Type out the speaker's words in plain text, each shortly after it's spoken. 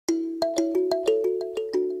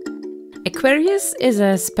Aquarius is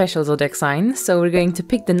a special zodiac sign, so we're going to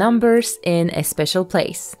pick the numbers in a special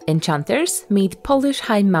place. Enchanters meet Polish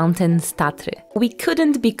high mountains Tatry. We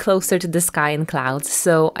couldn't be closer to the sky and clouds,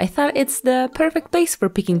 so I thought it's the perfect place for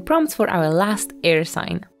picking prompts for our last air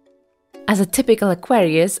sign. As a typical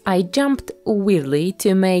Aquarius, I jumped weirdly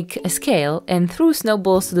to make a scale and threw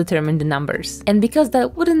snowballs to determine the numbers. And because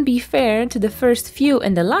that wouldn't be fair to the first few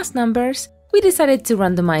and the last numbers, we decided to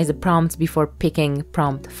randomize the prompts before picking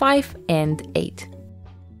prompt 5 and 8.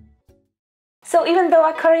 So even though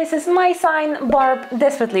Aquarius is my sign, Barb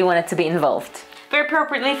desperately wanted to be involved. Very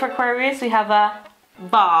appropriately for Aquarius, we have a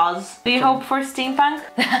vase. Do you hope for steampunk?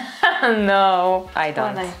 No, I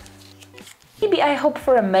don't. Maybe I hope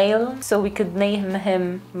for a male, so we could name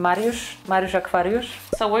him Mariusz Aquarius.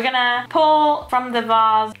 So we're gonna pull from the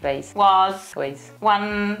vase,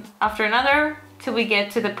 one after another, till we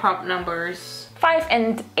get to the prompt numbers. 5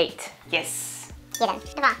 and 8. Yes. 1, 2,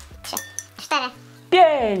 3, 4.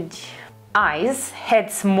 5. Eyes,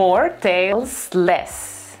 heads more, tails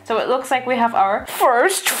less. So it looks like we have our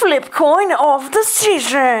first flip coin of the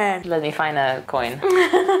season. Let me find a coin.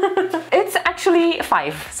 It's actually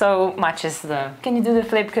 5, so matches the... Can you do the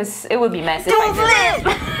flip? Because it would be messy if I did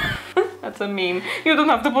it. That's a meme. You don't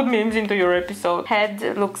have to put memes into your episode.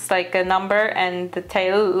 Head looks like a number and the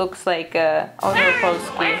tail looks like a other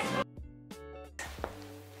Polski.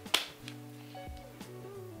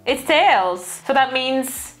 It's tails. So that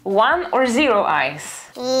means 1 or 0 eyes.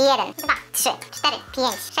 1, 2, 3,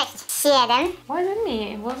 4, 5, 6, 7. Why didn't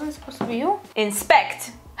me? It wasn't supposed to be you?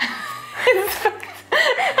 Inspect.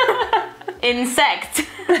 Insect.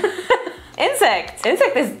 Insect.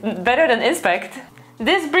 Insect is better than inspect.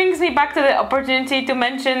 This brings me back to the opportunity to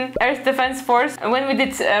mention Earth Defense Force. When we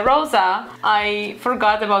did Rosa, I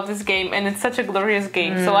forgot about this game and it's such a glorious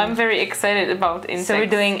game. So I'm very excited about insects. So we're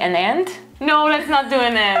doing an end? No, let's not do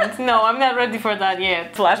an end. No, I'm not ready for that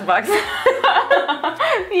yet. Flashbacks.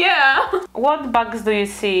 Yeah. What bugs do you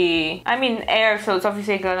see? I mean air, so it's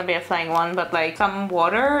obviously gonna be a flying one, but like some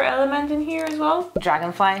water element in here as well.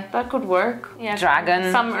 Dragonfly. That could work. Yeah.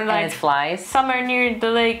 Dragon Some are like and it flies. Somewhere near the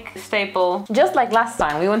lake staple. Just like last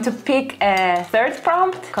time, we want to pick a third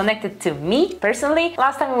prompt connected to me personally.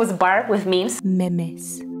 Last time it was Barb with memes.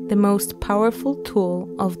 Memes, the most powerful tool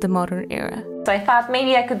of the modern era. So I thought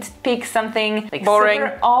maybe I could pick something like boring,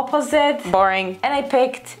 super opposite. Boring. And I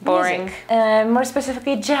picked boring. Music. More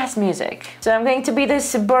specifically jazz music. So I'm going to be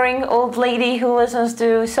this boring old lady who listens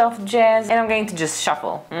to soft jazz and I'm going to just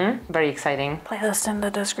shuffle. Very exciting. Playlist in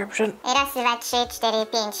the description. 1, 2, 3, 4,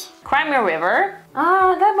 5. Crimea River.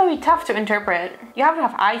 Ah, that might be tough to interpret. You have to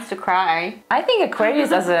have eyes to cry. I think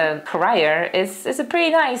Aquarius as a crier is a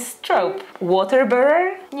pretty nice trope. Water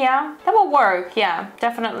bearer? Yeah, that will work. Yeah,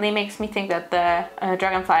 definitely makes me think that the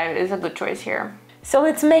dragonfly is a good choice here. So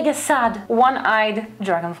let's make a sad, one-eyed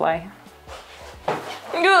dragonfly.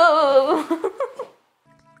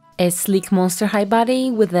 A sleek monster high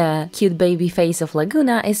body with a cute baby face of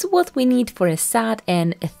Laguna is what we need for a sad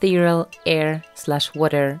and ethereal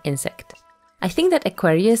air/water insect. I think that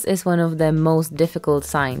Aquarius is one of the most difficult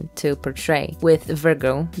signs to portray, with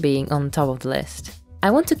Virgo being on top of the list.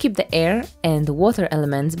 I want to keep the air and water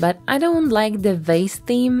elements, but I don't like the vase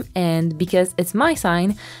theme, and because it's my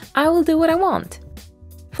sign, I will do what I want.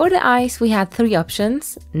 For the eyes, we had 3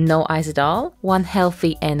 options: no eyes at all, 1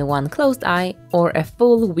 healthy and 1 closed eye, or a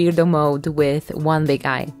full weirdo mode with 1 big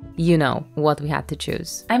eye. You know what we had to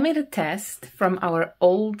choose. I made a test from our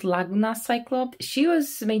old Laguna Cyclops. She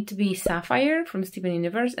was made to be Sapphire from Steven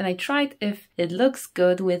Universe, and I tried if it looks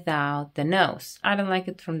good without the nose. I don't like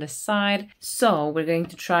it from the side, so we're going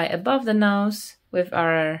to try above the nose with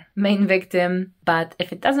our main victim. But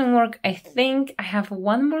if it doesn't work, I think I have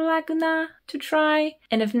 1 more Laguna to try.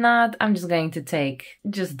 And if not, I'm just going to take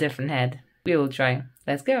just different head. We will try.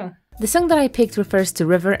 Let's go. The song that I picked refers to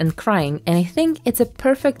river and crying, and I think it's a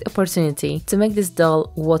perfect opportunity to make this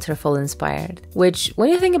doll waterfall inspired, which, when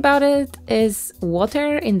you think about it, is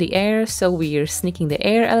water in the air, so we're sneaking the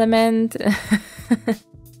air element.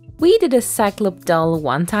 We did a Cyclops doll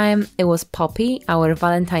one time. It was Poppy, our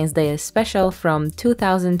Valentine's Day special from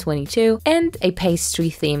 2022, and a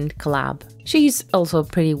pastry-themed collab. She's also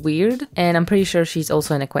pretty weird, and I'm pretty sure she's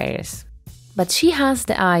also an Aquarius. But she has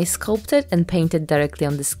the eye sculpted and painted directly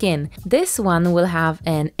on the skin. This one will have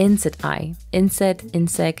an inset eye.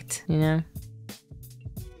 Insect, you know.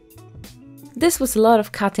 This was a lot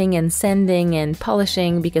of cutting and sanding and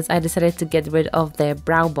polishing because I decided to get rid of the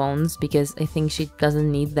brow bones because I think she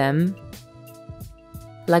doesn't need them.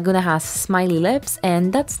 Laguna has smiley lips,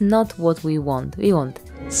 and that's not what we want. We want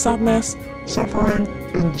sadness, suffering,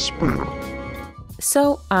 and despair.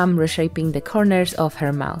 so I'm reshaping the corners of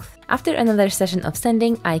her mouth. After another session of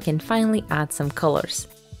sanding, I can finally add some colors.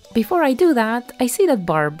 Before I do that, I see that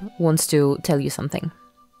Barb wants to tell you something.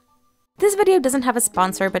 This video doesn't have a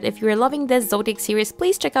sponsor, but if you're loving this Zodiac series,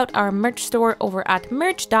 please check out our merch store over at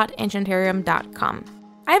merch.enchantarium.com.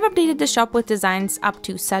 I have updated the shop with designs up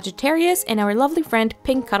to Sagittarius, and our lovely friend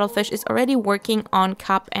Pink Cuttlefish is already working on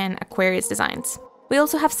Cup and Aquarius designs. We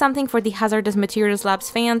also have something for the Hazardous Materials Labs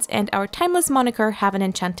fans, and our Timeless moniker Have an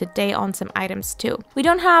Enchanted Day on some items too. We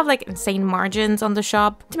don't have like insane margins on the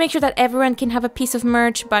shop to make sure that everyone can have a piece of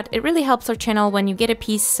merch, but it really helps our channel when you get a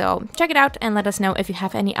piece, so check it out and let us know if you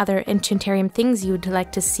have any other Enchantarium things you'd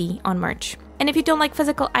like to see on merch. And if you don't like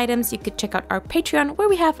physical items, you could check out our Patreon, where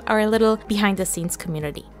we have our little behind-the-scenes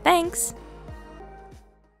community. Thanks!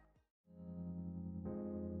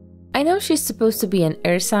 I know she's supposed to be an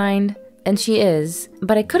air sign, and she is,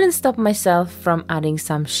 but I couldn't stop myself from adding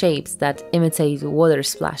some shapes that imitate water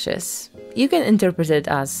splashes. You can interpret it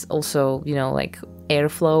as also, you know, like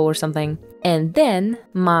airflow or something. And then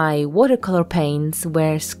my watercolor paints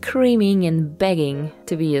were screaming and begging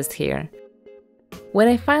to be used here. When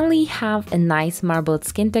I finally have a nice marbled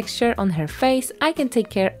skin texture on her face, I can take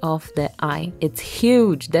care of the eye. It's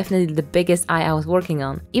huge, definitely the biggest eye I was working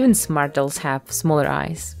on. Even smart dolls have smaller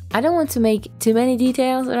eyes. I don't want to make too many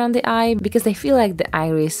details around the eye because I feel like the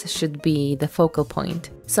iris should be the focal point.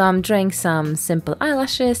 So I'm drawing some simple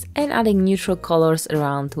eyelashes and adding neutral colors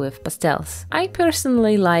around with pastels. I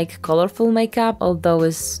personally like colorful makeup, although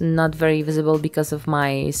it's not very visible because of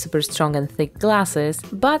my super strong and thick glasses,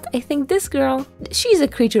 but I think this girl, she's a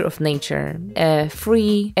creature of nature, a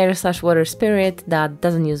free air/water spirit that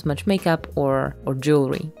doesn't use much makeup or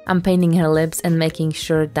jewelry. I'm painting her lips and making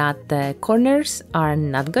sure that the corners are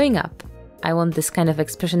not going up. I want this kind of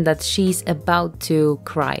expression that she's about to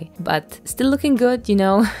cry, but still looking good, you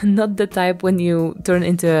know, not the type when you turn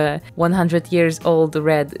into a 100 years old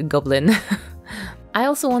red goblin. I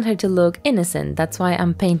also want her to look innocent, that's why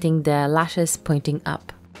I'm painting the lashes pointing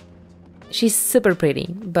up. She's super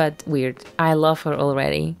pretty, but weird. I love her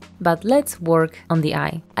already. But let's work on the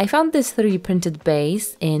eye. I found this 3D printed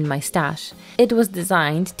base in my stash. It was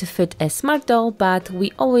designed to fit a smart doll, but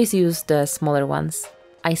we always use the smaller ones.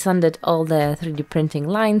 I sanded all the 3D printing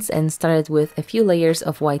lines and started with a few layers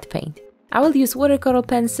of white paint. I will use watercolor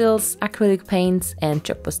pencils, acrylic paints and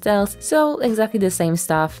chalk pastels, so exactly the same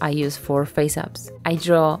stuff I use for face-ups. I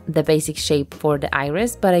draw the basic shape for the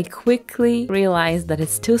iris, but I quickly realized that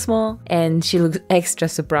it's too small and she looks extra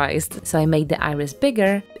surprised, so I made the iris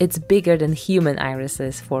bigger. It's bigger than human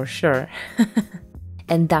irises for sure.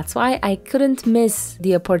 And that's why I couldn't miss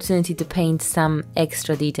the opportunity to paint some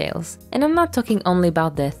extra details. And I'm not talking only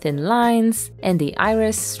about the thin lines and the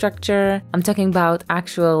iris structure, I'm talking about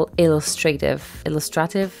actual illustrative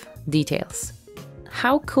details.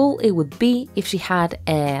 How cool it would be if she had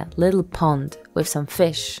a little pond with some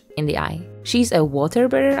fish in the eye. She's a water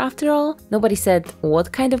bearer after all. Nobody said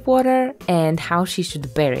what kind of water and how she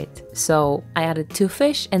should bear it. So I added 2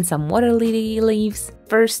 fish and some water lily leaves,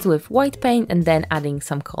 first with white paint and then adding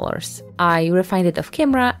some colors. I refined it off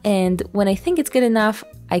camera, and when I think it's good enough,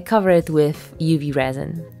 I cover it with UV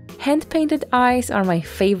resin. Hand-painted eyes are my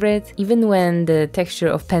favorite, even when the texture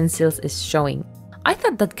of pencils is showing. I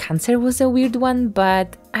thought that Cancer was a weird one,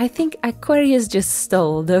 but I think Aquarius just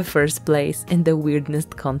stole the first place in the weirdness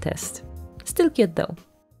contest. Still cute though.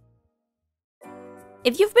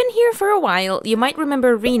 If you've been here for a while, you might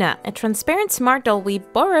remember Rena, a transparent smart doll we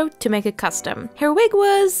borrowed to make a custom. Her wig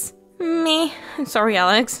was... meh. Sorry,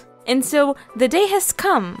 Alex. And so, the day has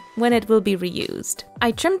come when it will be reused.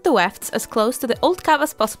 I trimmed the wefts as close to the old cap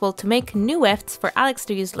as possible to make new wefts for Alex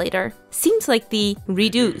to use later. Seems like the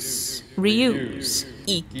reduce, reuse,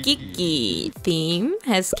 ikiki theme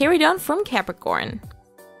has carried on from Capricorn.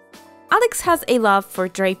 Alex has a love for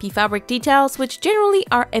drapey fabric details, which generally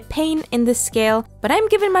are a pain in the scale, but I'm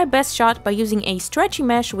giving my best shot by using a stretchy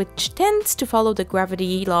mesh which tends to follow the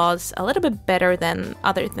gravity laws a little bit better than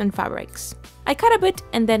other thin fabrics. I cut a bit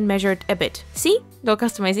and then measured a bit. See? Doll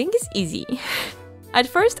customizing is easy. At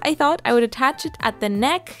first I thought I would attach it at the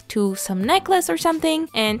neck to some necklace or something,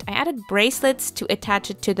 and I added bracelets to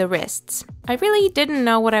attach it to the wrists. I really didn't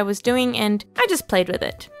know what I was doing and I just played with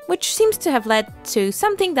it, which seems to have led to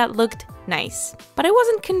something that looked nice. But I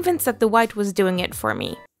wasn't convinced that the white was doing it for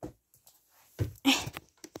me.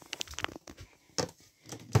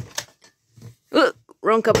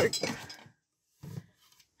 Wrong cupboard.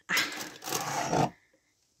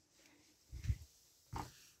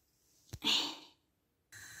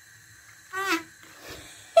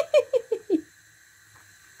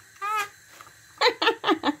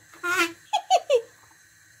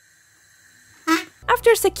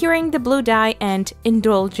 securing the blue dye and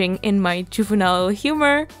indulging in my juvenile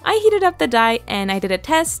humor, I heated up the dye and I did a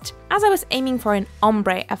test as I was aiming for an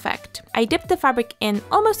ombre effect. I dipped the fabric in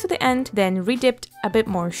almost to the end, then redipped a bit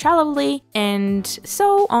more shallowly, and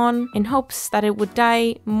so on in hopes that it would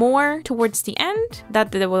dye more towards the end.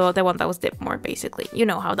 That the one that was dipped more, basically. You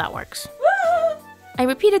know how that works. I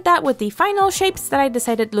repeated that with the final shapes that I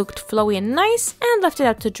decided looked flowy and nice, and left it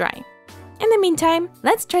out to dry. In the meantime,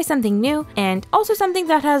 let's try something new, and also something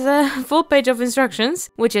that has a full page of instructions,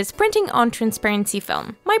 which is printing on transparency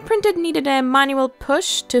film. My printed needed a manual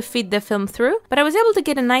push to feed the film through, but I was able to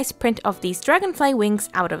get a nice print of these dragonfly wings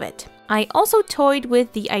out of it. I also toyed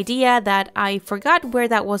with the idea that I forgot where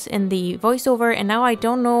that was in the voiceover, and now I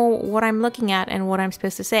don't know what I'm looking at and what I'm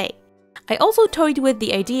supposed to say. I also toyed with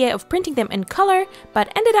the idea of printing them in color,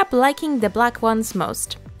 but ended up liking the black ones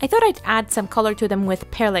most. I thought I'd add some color to them with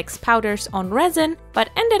Parallax powders on resin, but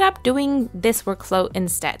ended up doing this workflow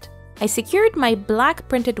instead. I secured my black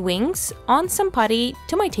printed wings on some putty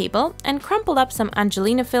to my table and crumpled up some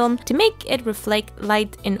Angelina film to make it reflect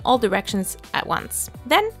light in all directions at once.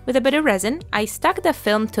 Then, with a bit of resin, I stuck the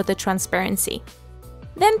film to the transparency.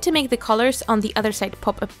 Then, to make the colors on the other side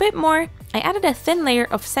pop a bit more, I added a thin layer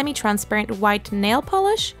of semi-transparent white nail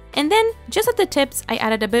polish, and then, just at the tips, I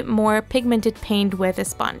added a bit more pigmented paint with a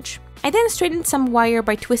sponge. I then straightened some wire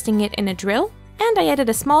by twisting it in a drill, and I added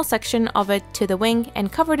a small section of it to the wing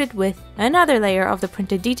and covered it with another layer of the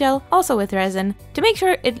printed detail, also with resin, to make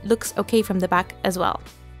sure it looks okay from the back as well.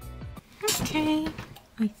 Okay,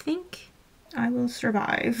 I think I will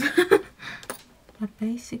survive. But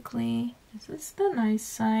basically, this is the nice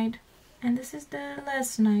side, and this is the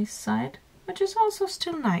less nice side, which is also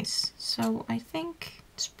still nice, so I think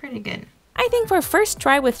it's pretty good. I think for a first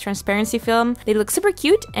try with transparency film, they look super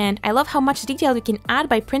cute, and I love how much detail you can add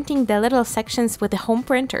by printing the little sections with the home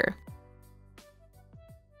printer.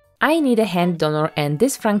 I need a hand donor, and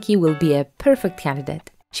this Frankie will be a perfect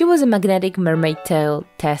candidate. She was a magnetic mermaid tail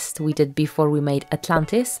test we did before we made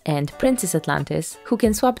Atlantis and Princess Atlantis, who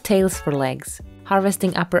can swap tails for legs.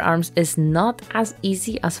 Harvesting upper arms is not as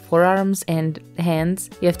easy as forearms and hands.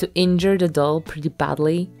 You have to injure the doll pretty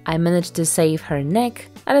badly. I managed to save her neck.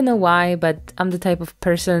 I don't know why, but I'm the type of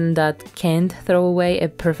person that can't throw away a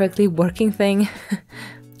perfectly working thing.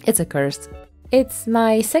 It's a curse. It's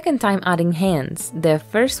my second time adding hands. The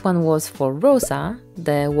first one was for Rosa,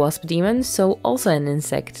 the wasp demon, so also an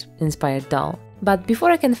insect-inspired doll. But before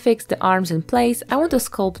I can fix the arms in place, I want to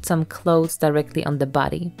sculpt some clothes directly on the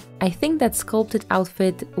body. I think that sculpted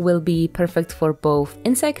outfit will be perfect for both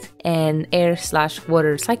insect and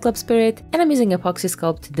air/water cyclops spirit, and I'm using epoxy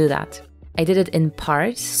sculpt to do that. I did it in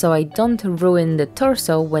parts, so I don't ruin the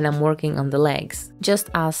torso when I'm working on the legs. Just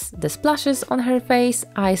as the splashes on her face,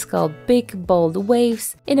 I sculpt big, bold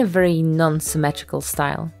waves in a very non-symmetrical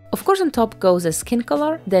style. Of course, on top goes a skin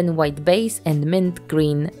color, then white base and mint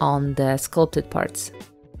green on the sculpted parts.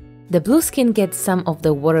 The blue skin gets some of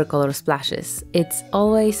the watercolor splashes. It's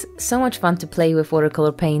always so much fun to play with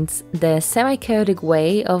watercolor paints. The semi-chaotic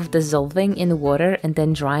way of dissolving in water and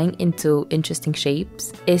then drying into interesting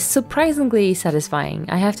shapes is surprisingly satisfying.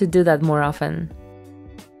 I have to do that more often.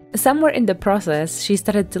 Somewhere in the process, she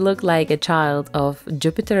started to look like a child of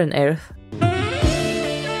Jupiter and Earth.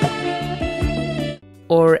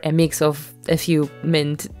 Or a mix of a few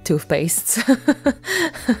mint toothpastes.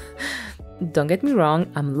 Don't get me wrong,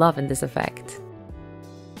 I'm loving this effect.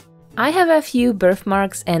 I have a few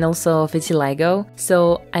birthmarks and also vitiligo,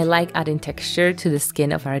 so I like adding texture to the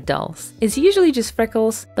skin of our dolls. It's usually just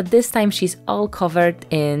freckles, but this time she's all covered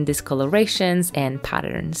in discolorations and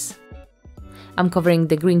patterns. I'm covering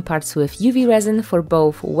the green parts with UV resin for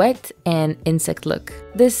both wet and insect look.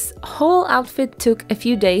 This whole outfit took a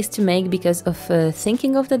few days to make because of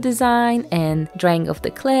thinking of the design and drying of the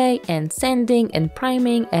clay and sanding and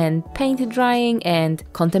priming and paint drying and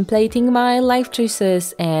contemplating my life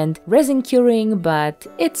choices and resin curing, but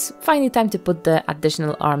it's finally time to put the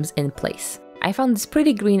additional arms in place. I found this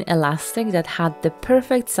pretty green elastic that had the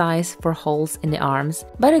perfect size for holes in the arms,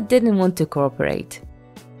 but it didn't want to cooperate.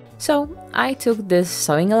 So I took this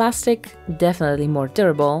sewing elastic, definitely more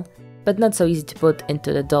durable, but not so easy to put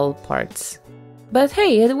into the doll parts. But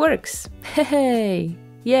hey, it works! Hey!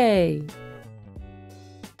 Yay!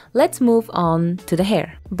 Let's move on to the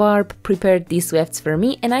hair. Barb prepared these wefts for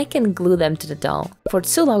me and I can glue them to the doll. For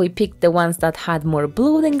Tsula we picked the ones that had more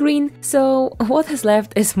blue than green, so what is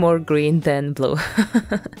left is more green than blue.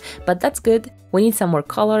 But that's good. We need some more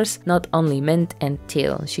colors, not only mint and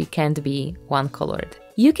teal. She can't be one-colored.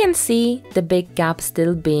 You can see the big gap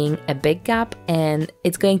still being a big gap, and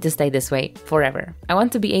it's going to stay this way forever. I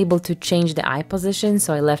want to be able to change the eye position,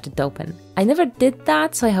 so I left it open. I never did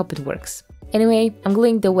that, so I hope it works. Anyway, I'm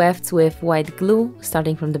gluing the wefts with white glue,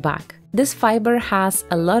 starting from the back. This fiber has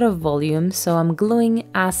a lot of volume, so I'm gluing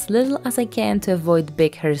as little as I can to avoid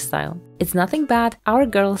big hairstyle. It's nothing bad, our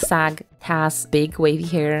girl Sag has big wavy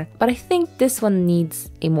hair, but I think this one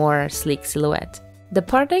needs a more sleek silhouette. The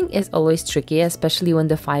parting is always tricky, especially when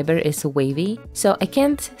the fiber is wavy, so I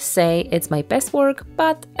can't say it's my best work,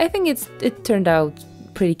 but I think it turned out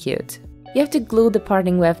pretty cute. You have to glue the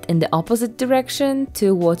parting weft in the opposite direction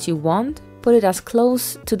to what you want. Put it as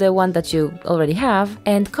close to the one that you already have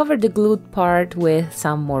and cover the glued part with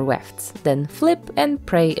some more wefts. Then flip and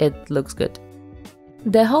pray it looks good.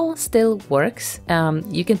 The hole still works.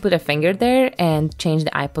 You can put a finger there and change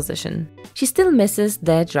the eye position. She still misses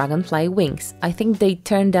the dragonfly wings. I think they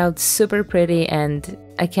turned out super pretty and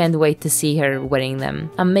I can't wait to see her wearing them.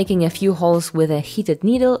 I'm making a few holes with a heated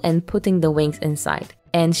needle and putting the wings inside.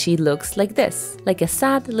 And she looks like this, like a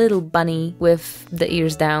sad little bunny with the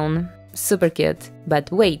ears down. Super cute.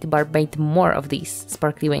 But wait, Barb made more of these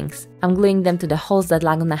sparkly wings. I'm gluing them to the holes that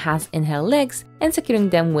Laguna has in her legs and securing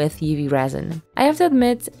them with UV resin. I have to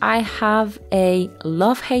admit, I have a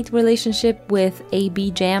love-hate relationship with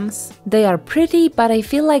AB jams. They are pretty, but I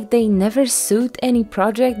feel like they never suit any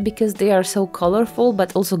project because they are so colorful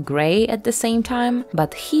but also gray at the same time.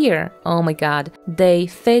 But here, oh my god, they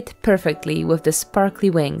fit perfectly with the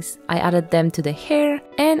sparkly wings. I added them to the hair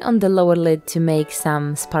and on the lower lid to make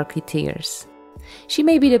some sparkly tears. She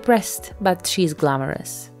may be depressed, but she's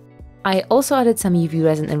glamorous. I also added some UV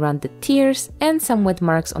resin around the tears and some wet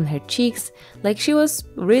marks on her cheeks, like she was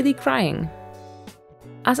really crying.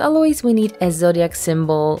 As always, we need a zodiac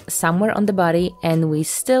symbol somewhere on the body, and we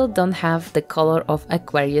still don't have the color of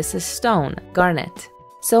Aquarius' stone, garnet.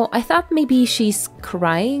 So I thought maybe she's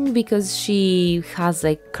crying because she has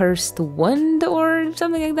a cursed wound or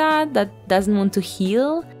something like that doesn't want to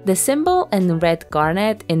heal. The symbol and red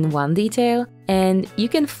garnet in one detail, and you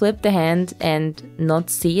can flip the hand and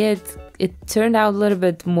not see it. It turned out a little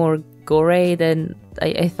bit more gory than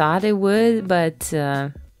I thought it would, but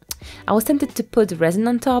I was tempted to put resin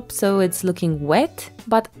on top so it's looking wet,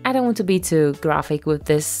 but I don't want to be too graphic with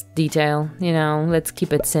this detail, you know, let's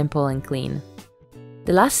keep it simple and clean.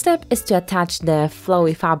 The last step is to attach the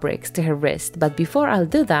flowy fabrics to her wrist, but before I'll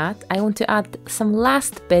do that, I want to add some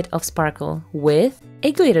last bit of sparkle with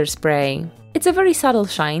a glitter spray. It's a very subtle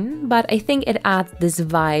shine, but I think it adds this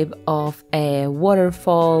vibe of a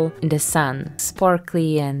waterfall in the sun,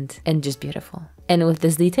 sparkly and just beautiful. And with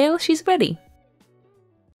this detail, she's ready.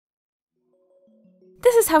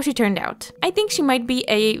 This is how she turned out. I think she might be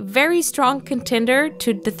a very strong contender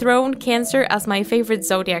to dethrone Cancer as my favorite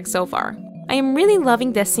zodiac so far. I am really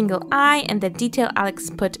loving the single eye and the detail Alex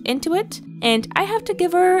put into it, and I have to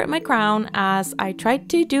give her my crown as I tried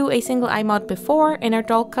to do a single eye mod before in our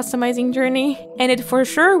doll customizing journey, and it for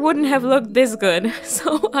sure wouldn't have looked this good,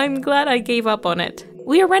 so I'm glad I gave up on it.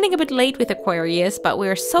 We are running a bit late with Aquarius, but we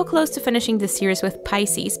are so close to finishing the series with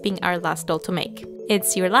Pisces being our last doll to make.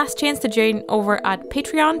 It's your last chance to join over at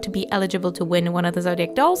Patreon to be eligible to win one of the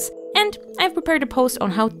Zodiac dolls, and I've prepared a post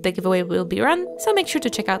on how the giveaway will be run, so make sure to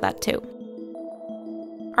check out that too.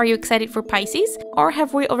 Are you excited for Pisces, or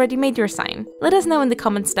have we already made your sign? Let us know in the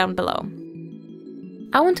comments down below.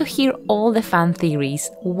 I want to hear all the fan theories.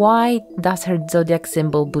 Why does her zodiac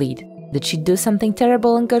symbol bleed? Did she do something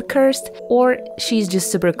terrible and got cursed? Or she's just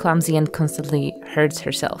super clumsy and constantly hurts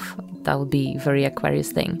herself? That would be a very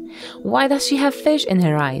Aquarius thing. Why does she have fish in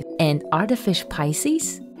her eyes? And are the fish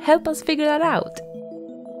Pisces? Help us figure that out.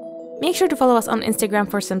 Make sure to follow us on Instagram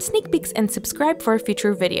for some sneak peeks and subscribe for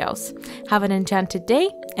future videos. Have an enchanted day,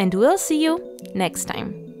 and we'll see you next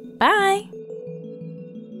time. Bye!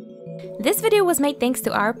 This video was made thanks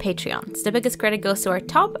to our Patreons. The biggest credit goes to our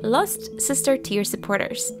top Lost Sister tier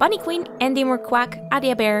supporters: Bunny Queen, Andy Quack,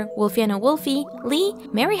 Adia Bear, Wolfiano Wolfie, Lee,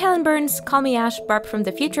 Mary Helen Burns, Call Me Ash, Barb from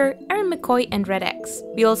the Future, Aaron McCoy, and Red X.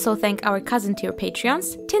 We also thank our cousin tier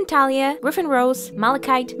Patreons: Tintalia, Griffin Rose,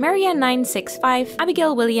 Malachite, Maria965,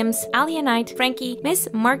 Abigail Williams, Alia Knight, Frankie, Miss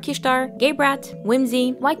Markishtar, Gabrat,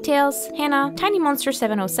 Whimsy, Whitetails, Hannah, Tiny Monster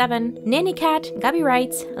 707, Nanny Cat, Gabby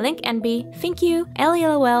Wrights, Link NB, Thank You,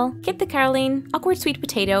 LLOL, Kip the Caroline, Awkward Sweet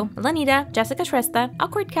Potato, Lanita, Jessica Shrestha,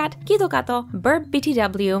 Awkward Cat, Guido Gato, Burb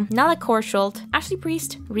BTW, Nala Korsholt, Ashley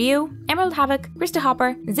Priest, Ryu, Emerald Havoc, Krista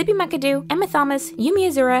Hopper, Zippy McAdoo, Emma Thomas, Yumi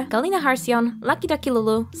Azura, Galina Harsion, Lucky Ducky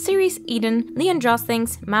Lulu, Series Eden, Leon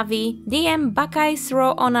Joslings, Mavi, DM Bakai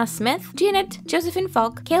Sro Ona Smith, Janet, Josephine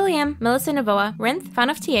Falk, Kaylee M, Melissa Navoa, Rinth, Fan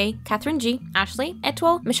of TA, Catherine G, Ashley,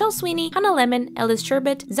 Etwell, Michelle Sweeney, Hannah Lemon, Ellis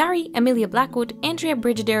Sherbet, Zari, Amelia Blackwood, Andrea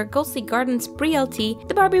Brigadier, Ghostly Gardens, Brie LT,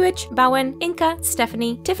 The Barbie Witch, Bowen, Inca,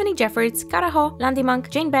 Stephanie, Tiffany Jeffords, Karaho, Landy Monk,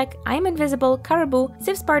 Jane Beck, I Am Invisible, Caribou,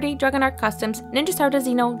 Siv's Party, Dragon Art Customs, Ninja Star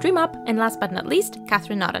Zeno, Dream Up, and last but not least,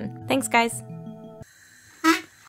 Catherine Nodden. Thanks, guys!